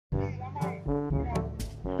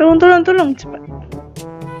Tolong cepat.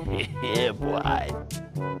 Yeah, boy.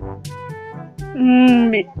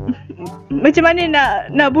 Macam mana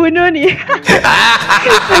nak bunuh ni?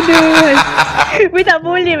 Aduh. Weh tak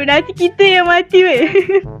boleh, nanti kita yang mati weh.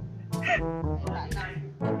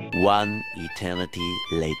 One eternity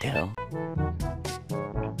later.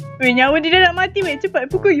 Weh, nyawa dia dah nak mati weh. Cepat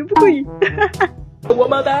pukul. Awak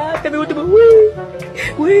marah, kami bertemu.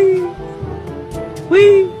 Wih.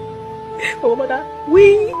 Awak marah.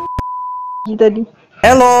 Wih. Tadi.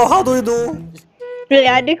 Hello, how do you do? Weh,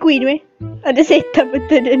 ada queen weh. Ada setan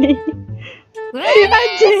betul dia ni.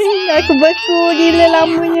 Anjing, aku beku gila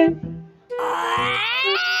lamanya.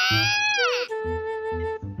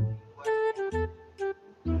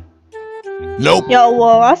 Nope. Ya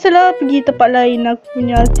Allah, asalah pergi tempat lain aku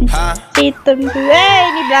punya hati. Setan tu.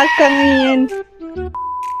 Ni belakang ni kan.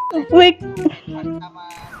 Weh.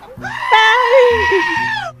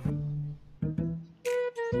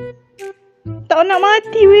 Tak nak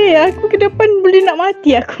mati weh. Aku ke depan boleh nak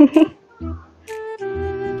mati aku.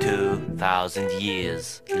 2,000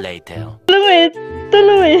 years later.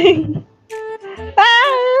 Tolong weh.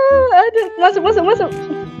 Aduh, masuk.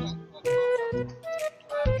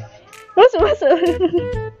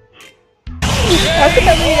 Aku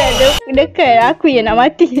tak boleh nak dekat. Aku yang nak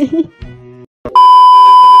mati.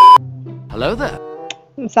 Hello there.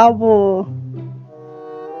 Sabar.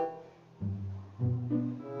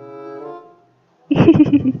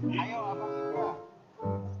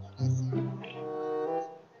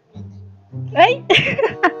 Hai.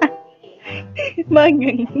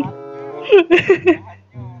 Bangun.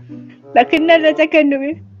 Dah kenal dah cakap tu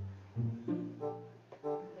weh.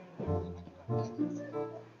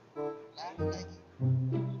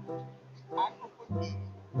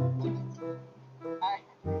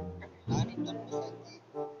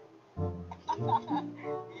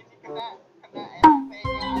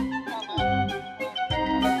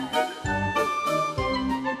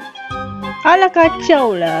 Alah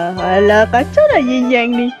kacau lah yang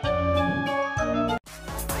ni.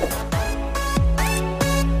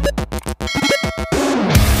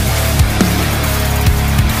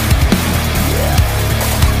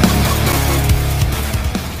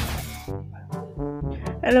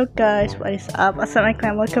 Hello guys, what is up?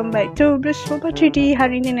 Assalamualaikum, welcome back to BM3D.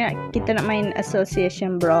 Hari ni kita nak main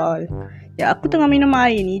Association Brawl. Ya, aku tengah minum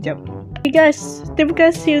air ni, jap. Okay guys, terima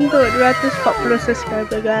kasih untuk 240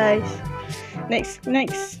 subscriber guys. Next.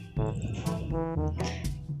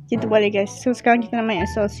 Kita boleh guys. So sekarang kita nak main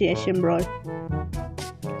Association Brawl.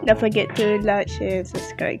 Don't forget to like, share,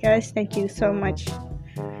 subscribe guys. Thank you so much.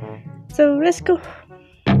 So let's go.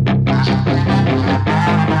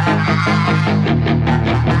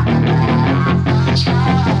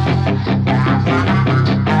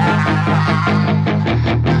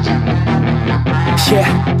 Yeah,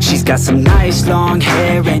 she's got some nice long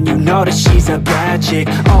hair, and you know that she's a bad chick.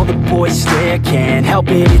 All the boys stare, can't help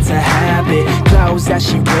it, it's a habit. Clothes that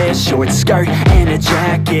she wears, short skirt and a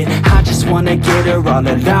jacket. I just wanna get her all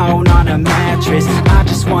alone on a mattress. I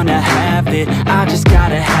just wanna have it, I just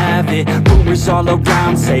gotta have it. Rumors all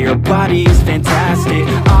around say her body is fantastic.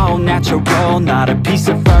 All natural, not a piece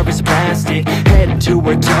of fur is plastic. Head to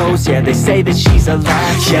her toes, yeah, they say that she's a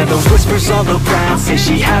latch. Yeah, the whispers all around say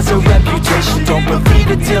she has a reputation. Don't believe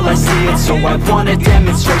it till I see it, so I want a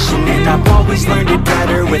demonstration. And I've always learned it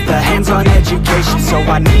better with a hands-on education. So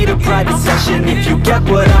I need a private session if you get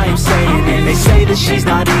what I am saying. And they say that she's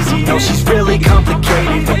not easy, no, she's really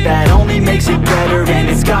complicated, but that only makes it better, and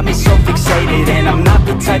it's got me so fixated. And I'm not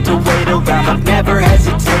the type to wait around, I've never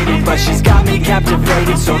hesitated, but she's got me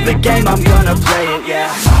captivated, so the game, I'm gonna play it,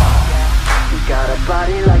 yeah. She got a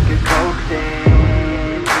body like a coke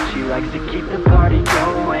thing, she likes to keep the party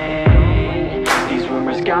going. These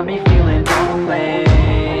rumors got me feeling lonely,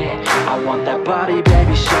 I want that body,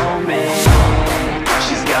 baby, show me.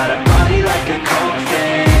 She's got a body like a coke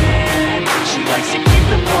thing, she likes to keep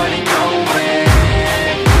the party going.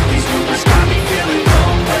 These rumors got me feeling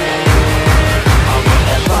lonely, I want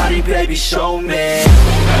that body, baby, show me.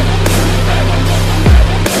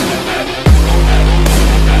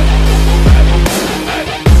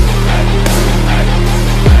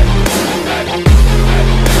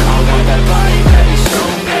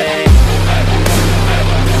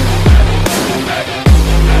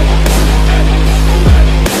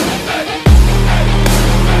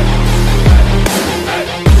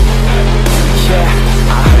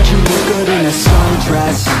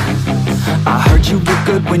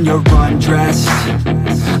 when you're undressed.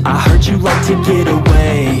 I heard you like to get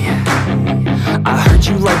away. I heard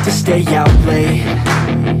you like to stay out late.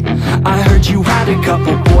 I heard you had a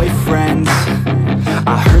couple boyfriends.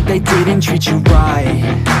 I heard they didn't treat you right.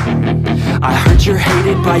 I heard you're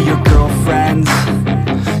hated by your girlfriends,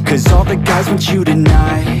 'cause all the guys want you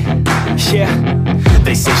tonight. Yeah,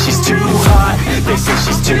 they say she's too hot, they say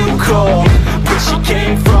she's too cold. Where she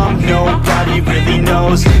came from, nobody really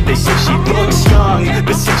knows. They say she looks young,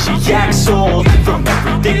 but say she acts old. From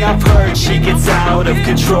everything I've heard, she gets out of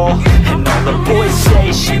control. And all the boys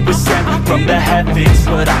say she was sent from the heavens,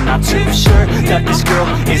 but I'm not too sure that this girl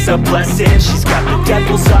is a blessing. She's got the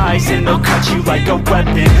devil's eyes and they'll cut you like a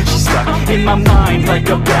weapon. She's stuck in my mind like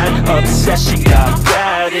a bad obsession. Got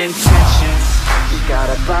bad intentions. She's got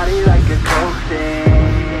a body like a coke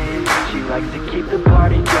thing. She likes to keep the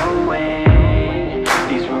party going.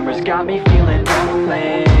 These rumors got me feeling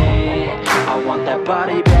lonely. I want that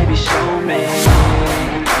body, baby, show me.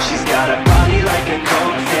 She's got a body like a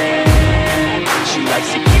coke thing. She likes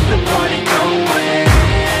to keep the party going.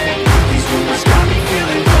 These rumors got me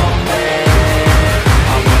feeling lonely.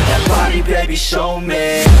 I want that body, baby, show me.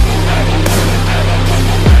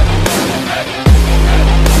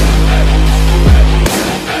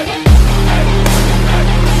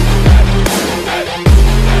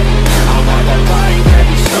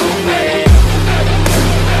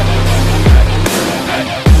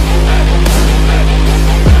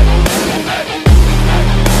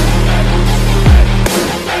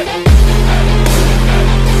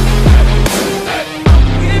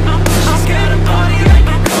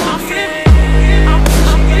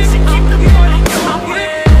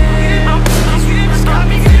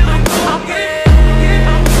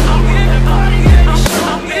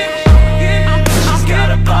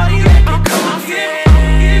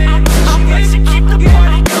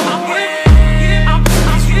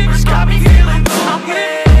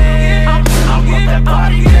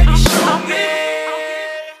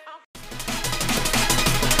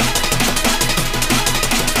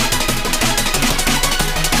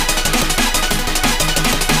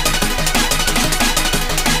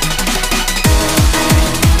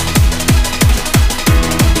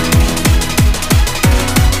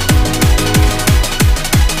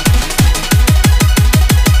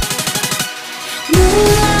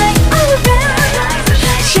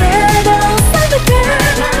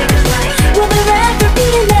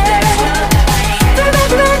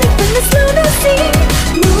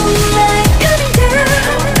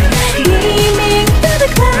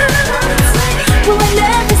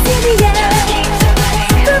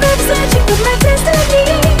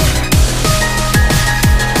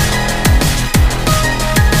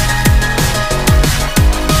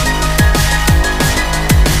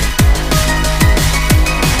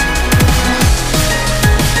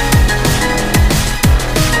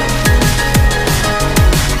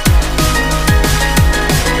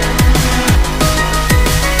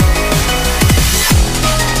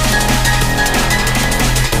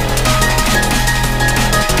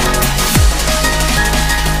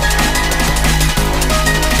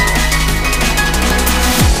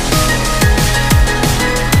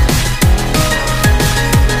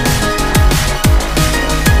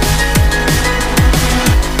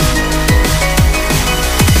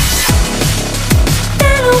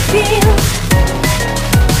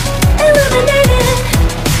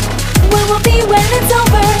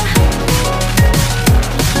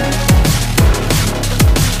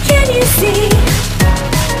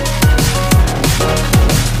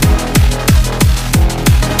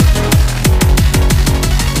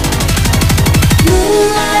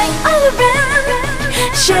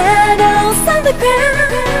 Shadows on the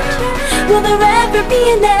ground. Will there ever be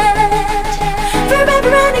an end? Forever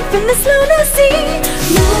running from this lunacy.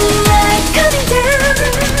 Moonlight coming down,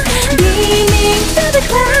 beaming through the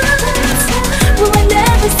clouds. Will I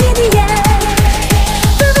never see the end?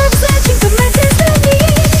 Forever searching for my destiny.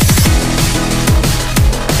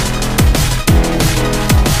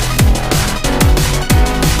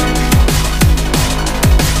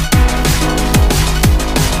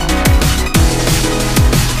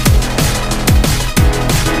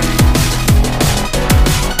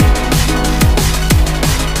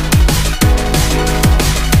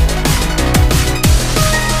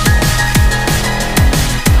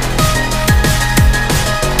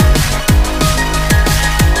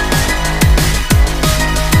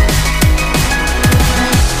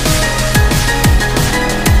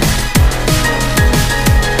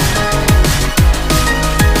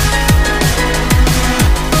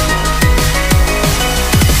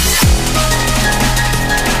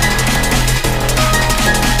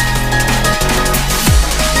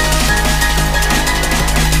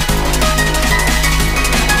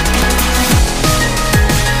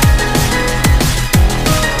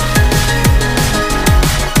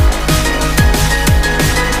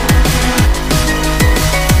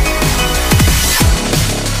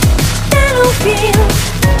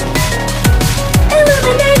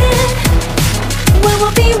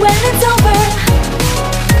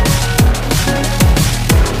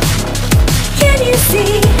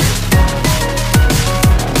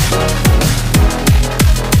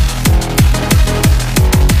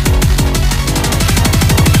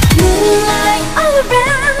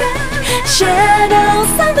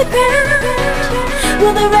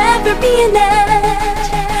 Will there ever be an end?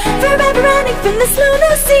 Forever running from this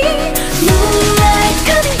lunacy. Moonlight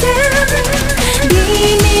coming down,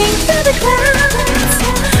 beaming through the clouds.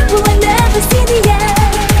 Will I never see the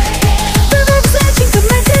end? Forever searching for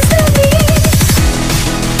my destiny.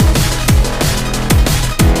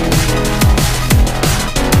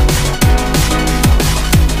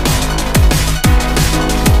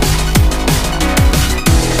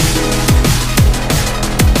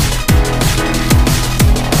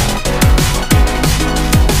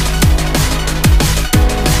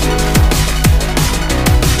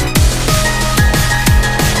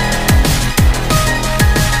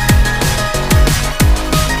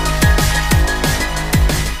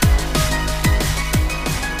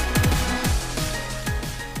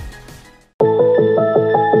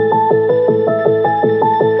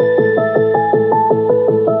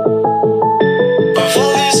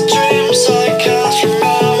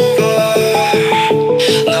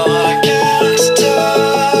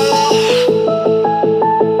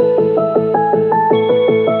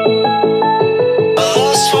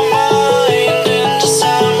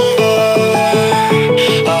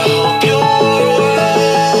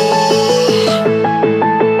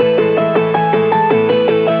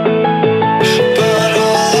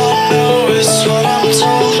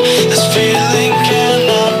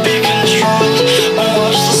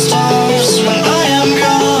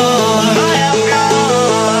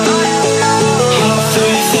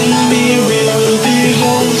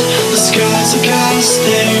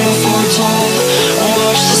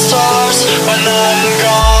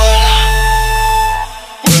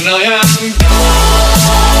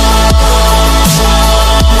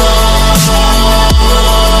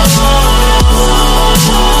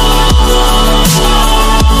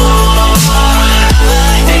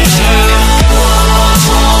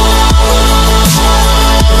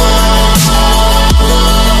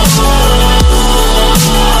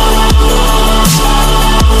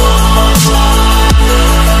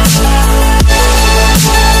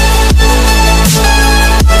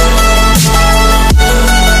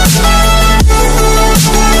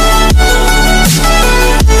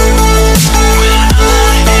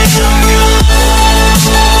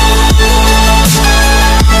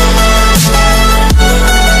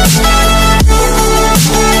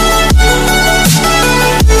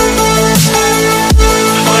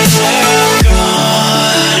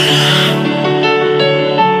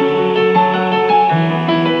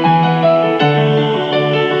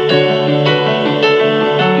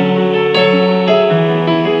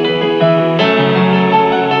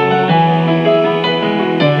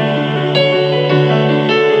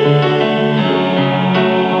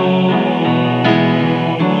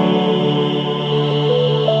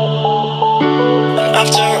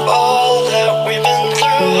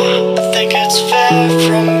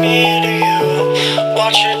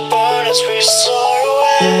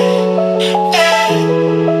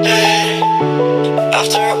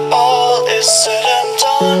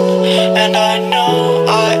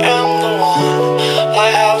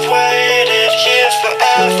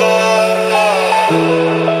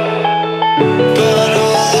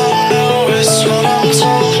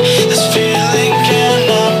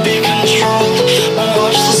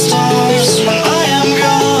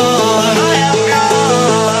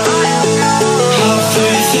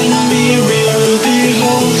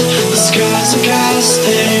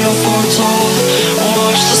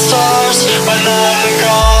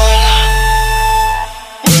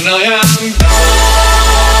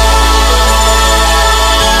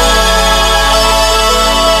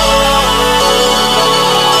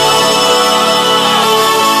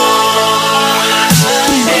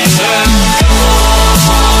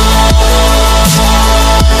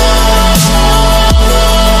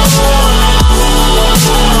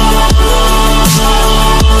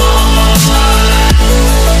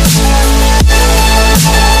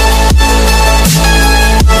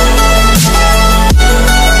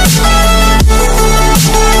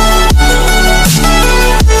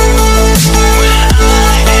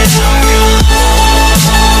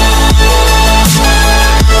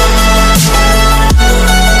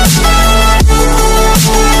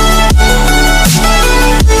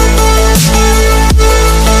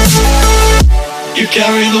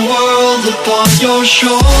 Carry the world upon your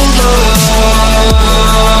shoulders,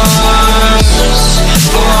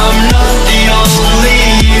 for I'm not the only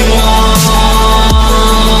one.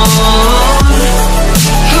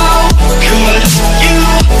 How could you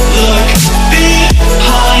look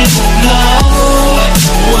behind now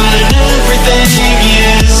when everything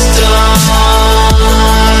is done?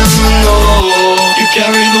 Oh, you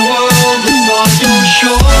carry the world upon your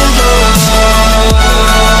shoulders.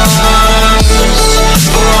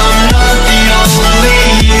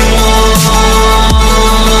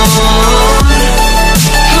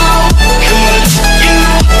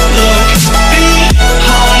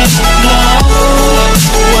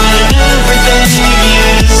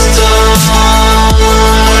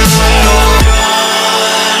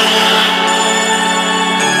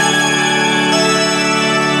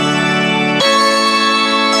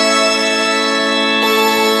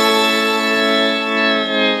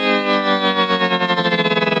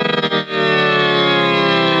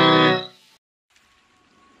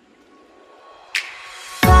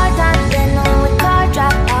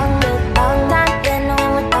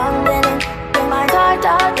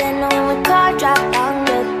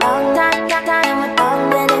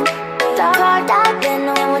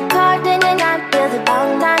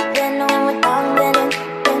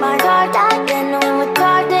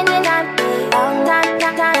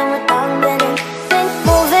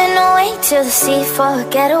 to the sea for a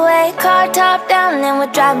getaway. Car top down and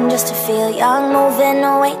we're driving just to feel young. Moving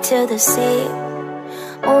away to the sea,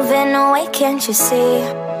 moving away, can't you see?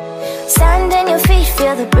 Sand in your feet,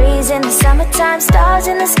 feel the breeze in the summertime. Stars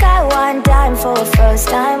in the sky, one dime for a first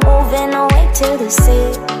time. Moving away to the sea,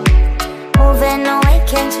 moving away,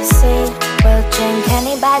 can't you see? We'll drink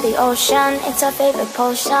honey by the ocean, it's our favorite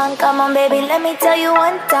potion. Come on baby, let me tell you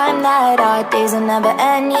one time that our days will never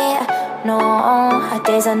end, yeah. No, our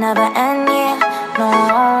days will never end, yeah. No.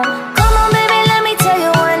 Come on baby, let me tell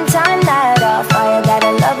you one time that our fire got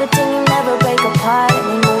a love it till you never break apart. And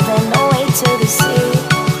we moving away to the sea,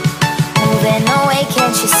 moving away,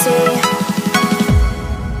 can't you see?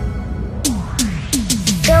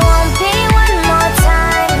 There won't be one more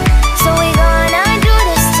time, so we gonna do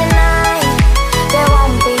this tonight. There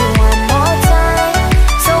won't be one more time,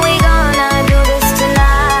 so we gonna do this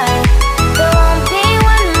tonight. There won't be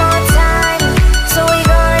one more time, so we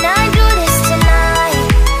gonna do this tonight.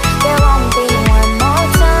 There won't be one more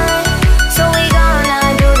time, so we gonna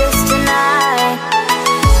do this tonight.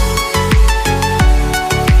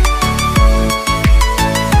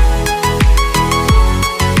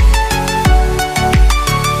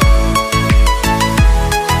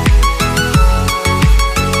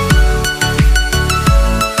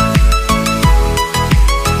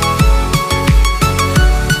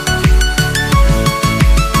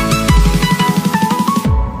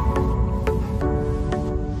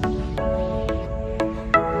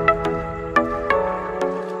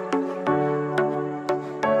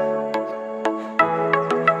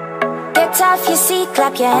 Get off your seat,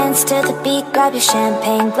 clap your hands to the beat. Grab your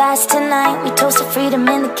champagne glass tonight. We toast to freedom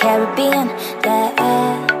in the Caribbean,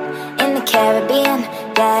 yeah. In the Caribbean,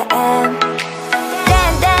 yeah.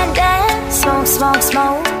 Dan, dan, dan, smoke, smoke,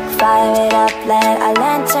 smoke. Fire it up, let our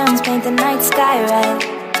lanterns paint the night sky red.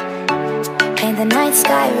 Paint the night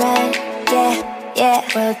sky red, yeah, yeah.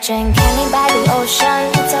 We'll drink honey by the ocean,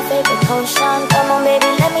 it's our favorite potion. Come on baby,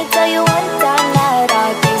 let me tell you one time that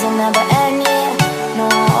our days will never end, yeah. No,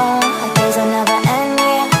 our days will never end,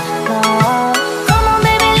 yeah. No. Come on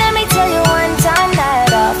baby, let me tell you one time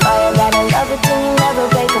that our fire got a love it till you never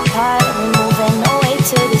break apart. And we're moving away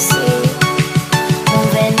to the sea,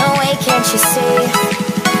 moving away, can't you see?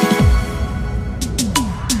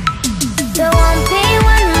 There won't be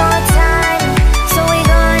one more time, so we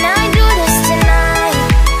gonna do this tonight.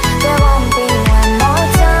 There won't be one more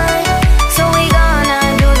time, so we gonna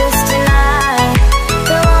do this tonight.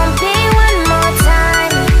 There won't be one more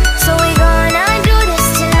time, so we gonna do this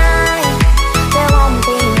tonight. There won't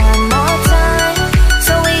be one more time,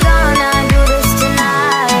 so we gonna do this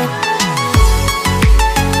tonight.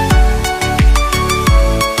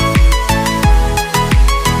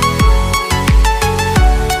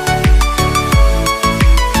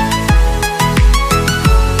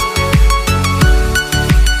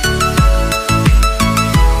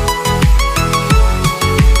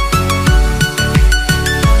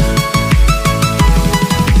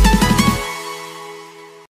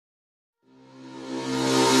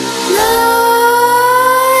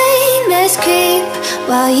 Nightmares creep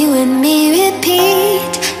while you and me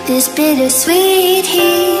repeat. This bittersweet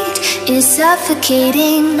heat is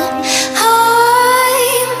suffocating.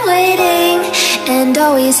 I'm waiting and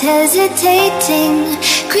always hesitating.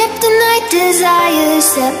 Kryptonite desires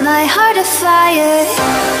set my heart afire.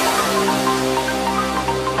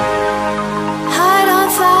 Heart on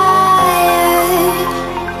fire.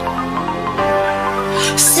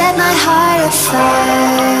 Set my heart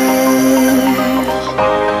afire.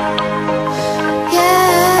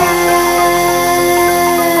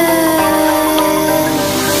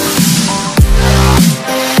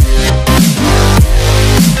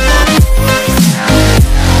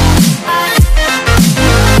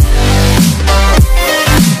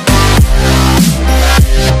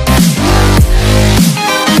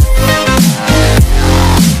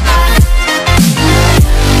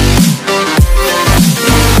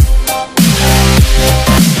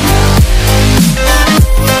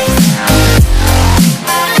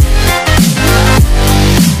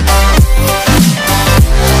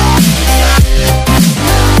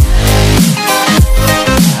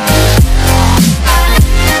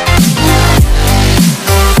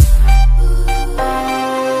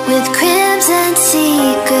 With crimson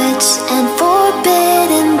secrets and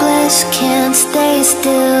forbidden bliss, can't stay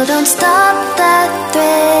still, don't stop that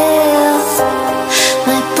thrill.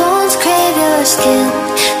 My bones crave your skin,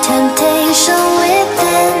 temptation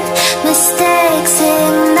within, mistakes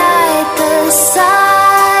ignite the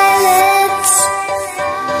silence.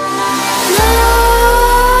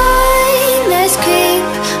 Nightmares creep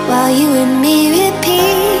while you and me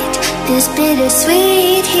repeat. This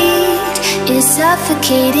bittersweet heat is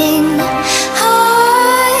suffocating.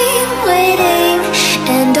 I'm waiting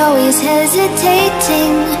and always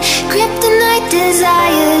hesitating. Kryptonite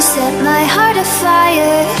desires set my heart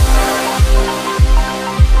afire.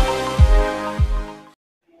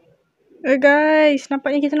 Guys,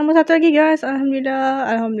 nampaknya kita nombor 1 lagi guys. Alhamdulillah,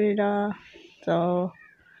 Alhamdulillah. So,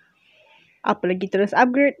 apa lagi terus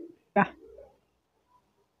upgrade.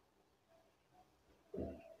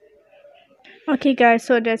 Okay guys,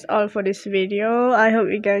 so that's all for this video. I hope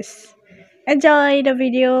you guys enjoy the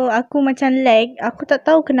video. Aku macam lag. Aku tak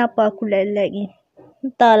tahu kenapa aku lag ni.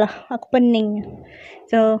 Entahlah, aku pening.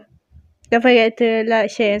 So, don't forget to like,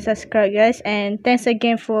 share and subscribe guys. And thanks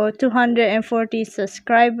again for 240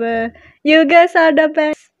 subscribers. You guys are the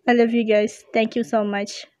best. I love you guys. Thank you so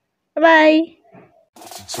much. Bye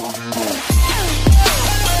bye.